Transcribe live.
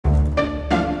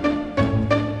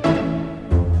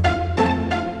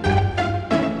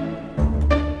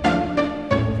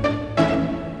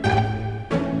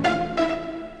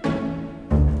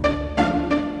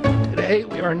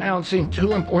are announcing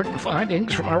two important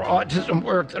findings from our autism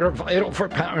work that are vital for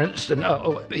parents to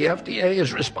know. The FDA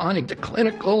is responding to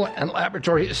clinical and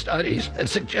laboratory studies that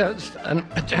suggest a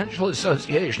potential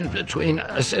association between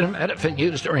acetaminophen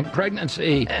use during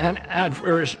pregnancy and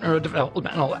adverse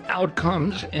neurodevelopmental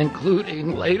outcomes,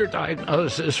 including later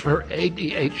diagnosis for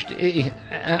ADHD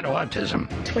and autism.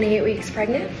 28 weeks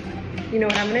pregnant? You know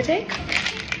what I'm gonna take?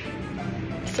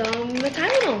 Some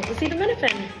Tylenol,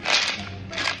 acetaminophen.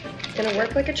 It's gonna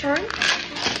work like a charm,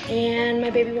 and my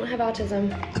baby won't have autism.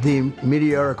 The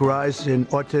meteoric rise in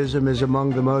autism is among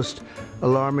the most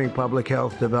alarming public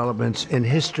health developments in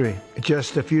history.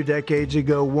 Just a few decades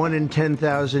ago, 1 in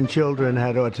 10,000 children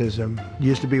had autism. It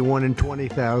used to be 1 in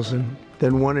 20,000,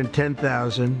 then 1 in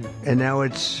 10,000, and now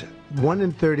it's 1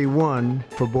 in 31.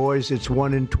 For boys, it's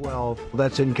 1 in 12.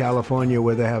 That's in California,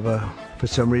 where they have for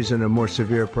some reason, a more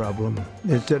severe problem.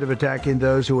 Instead of attacking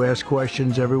those who ask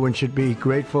questions, everyone should be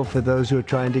grateful for those who are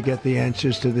trying to get the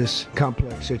answers to this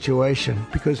complex situation.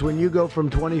 Because when you go from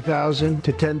 20,000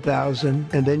 to 10,000,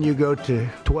 and then you go to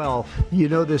 12, you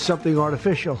know there's something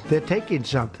artificial. They're taking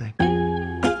something.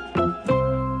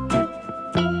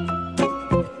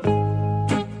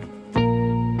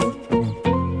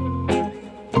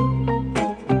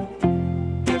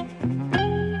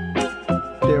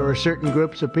 There are certain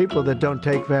groups of people that don't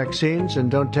take vaccines and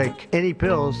don't take any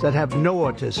pills that have no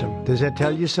autism. Does that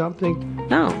tell you something?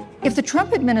 No. If the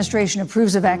Trump administration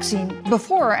approves a vaccine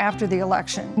before or after the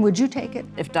election, would you take it?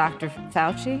 If Dr.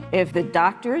 Fauci, if the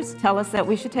doctors tell us that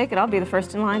we should take it, I'll be the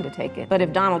first in line to take it. But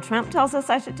if Donald Trump tells us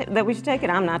that we should take it,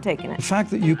 I'm not taking it. The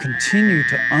fact that you continue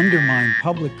to undermine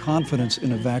public confidence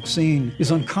in a vaccine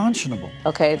is unconscionable.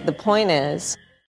 Okay, the point is,